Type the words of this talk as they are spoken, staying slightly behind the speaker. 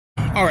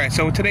Alright,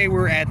 so today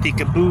we're at the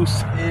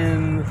Caboose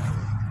in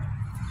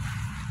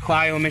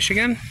Clio,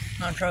 Michigan.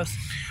 Montrose.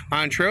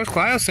 Montrose,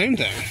 Clio, same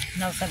thing.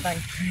 No, same thing.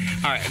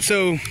 Alright,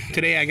 so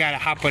today I got a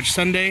hot fudge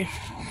sundae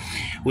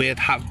with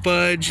hot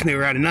fudge. They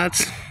were out of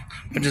nuts,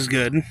 which is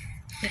good.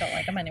 You don't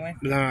like them anyway.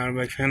 I'm not a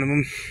big fan of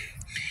them.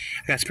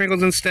 I got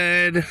sprinkles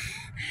instead.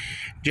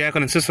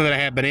 Jacqueline insisted that I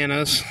had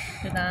bananas.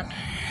 Did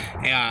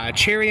not.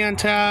 Cherry on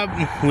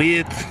top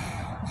with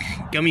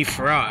gummy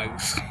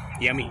frogs.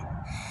 Yummy.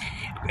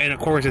 And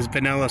of course, it's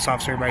vanilla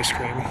soft serve ice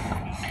cream.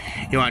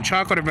 You want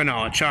chocolate or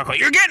vanilla? Chocolate.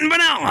 You're getting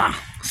vanilla,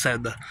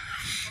 said the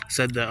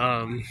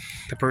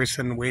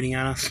person waiting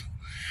on us.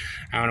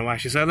 I don't know why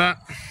she said that.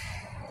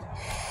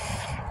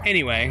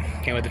 Anyway,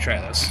 can't wait to try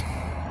this.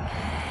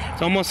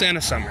 It's almost the end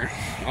of summer.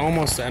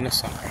 Almost the end of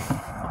summer.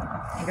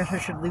 I guess I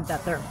should leave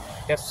that there.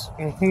 Yes.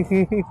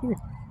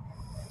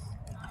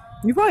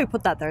 You probably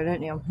put that there,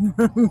 didn't you?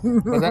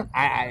 Was that?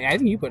 I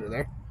think you put it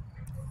there.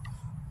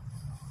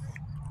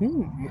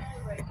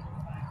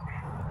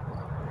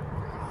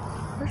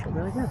 Those are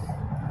really good.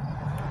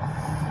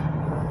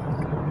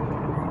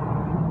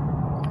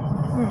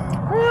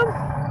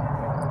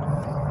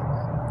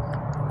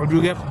 What'd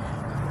you get?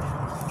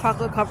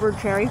 Chocolate covered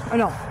cherry. Oh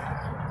no.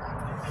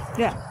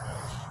 Yeah.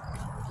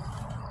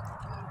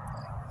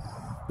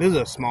 This is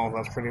a small.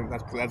 That's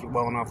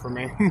well enough for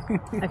me.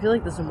 I feel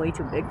like this is way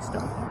too big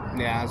still.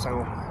 Yeah.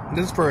 So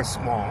this is for a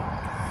small.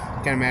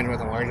 Can't imagine what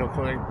the large looks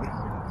like.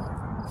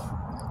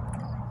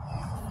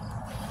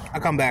 I'll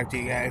come back to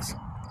you guys.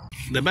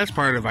 The best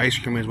part of ice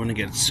cream is when it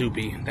gets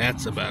soupy.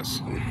 That's the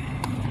best.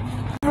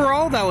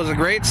 Overall, that was a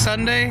great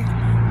Sunday.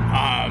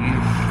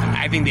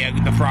 I think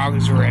the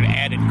frogs were an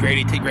added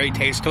great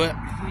taste to it.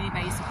 What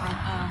about you,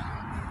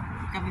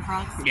 gummy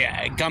frogs?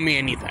 Yeah, gummy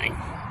anything.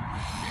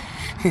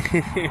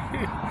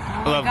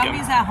 I love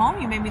gummies at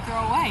home you made me throw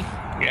away.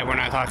 Yeah, we're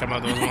not talking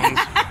about those ones.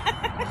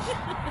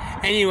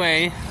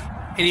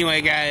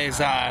 Anyway, guys,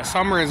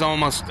 summer is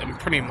almost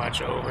pretty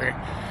much over.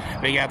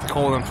 We got the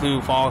cold and flu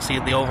fall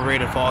season, the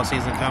overrated fall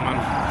season coming.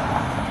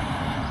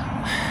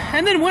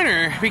 And then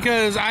winter,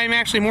 because I'm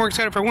actually more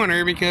excited for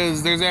winter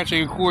because there's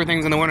actually cooler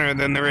things in the winter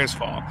than there is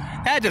fall.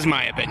 That's just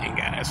my opinion,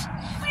 guys.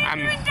 We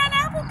haven't even done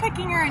apple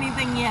picking or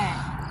anything yet.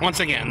 Once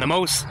again, the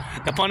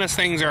funnest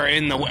things are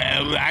in the.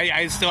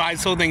 I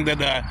still think that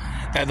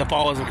the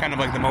fall is kind of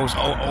like the most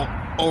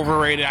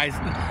overrated.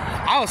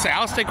 I'll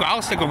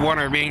stick with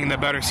winter being the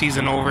better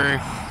season over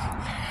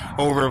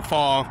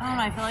fall. I don't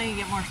know. I feel like you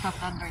get more stuff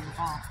done during the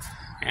fall.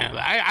 Yeah,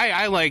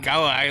 I like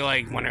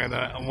winter.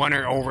 The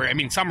winter over. I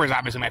mean, summer is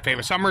obviously my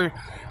favorite. Summer,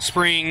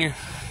 spring,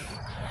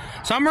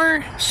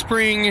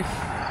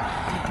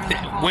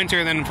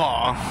 winter, then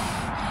fall.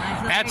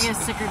 I get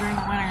sicker during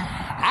the winter.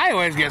 I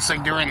always get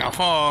sick during the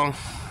fall.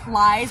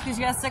 Lies, because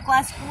you got sick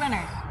last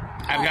winter.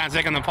 I've gotten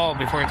sick in the fall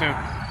before too.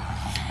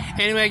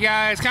 Anyway,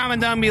 guys,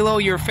 comment down below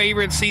your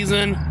favorite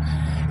season.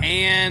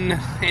 And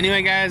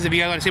anyway, guys, if you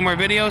guys want to see more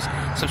videos,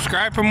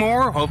 subscribe for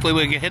more. Hopefully,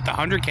 we can hit the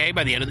 100K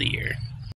by the end of the year.